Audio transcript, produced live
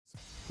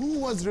who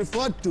was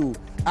referred to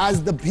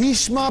as the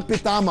Bhishma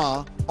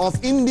Pitama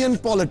of Indian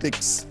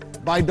politics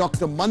by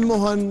Dr.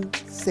 Manmohan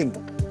Singh?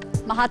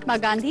 Mahatma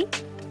Gandhi,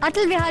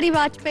 Atal Bihari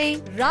Vajpayee,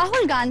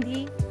 Rahul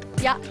Gandhi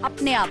या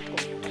अपने आप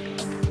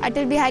को?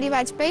 अटल बिहारी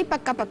वाजपेयी,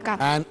 पक्का पक्का.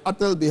 And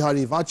Atal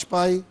Bihari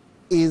Vajpayee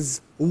is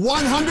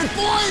 100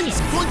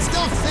 points. Good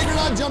stuff,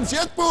 Segraj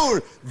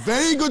Jamshedpur.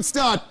 Very good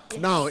start.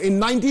 Now, in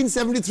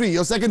 1973,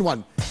 your second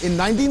one. In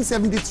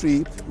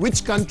 1973,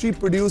 which country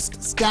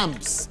produced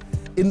stamps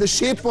in the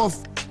shape of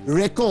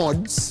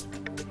records?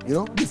 You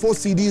know, before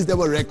CDs there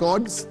were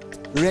records.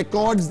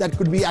 Records that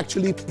could be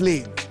actually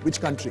played.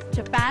 Which country?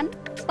 Japan,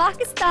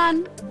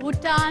 Pakistan,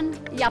 Bhutan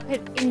या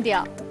फिर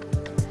India?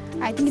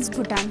 I think it's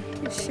Bhutan.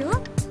 You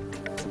sure?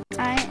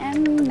 I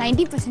am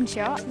 90%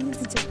 sure. I think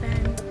it's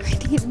Japan. I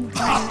think it's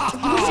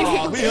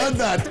Bhutan. We heard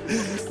that.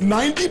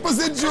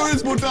 90% sure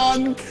it's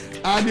Bhutan,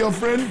 and your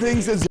friend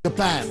thinks it's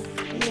Japan.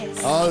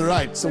 Yes. All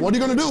right. So what are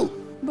you going to do?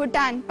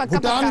 Bhutan,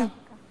 pakka Bhutan,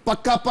 pakka.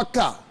 pakka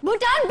pakka.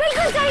 Bhutan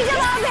बिल्कुल सही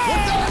जवाब है.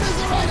 Bhutan is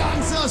the right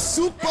answer.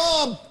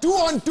 Superb. 2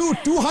 on 2,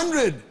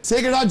 200.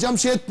 Segraj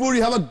Jamshedpur,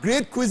 you have a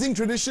great quizzing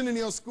tradition in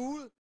your school.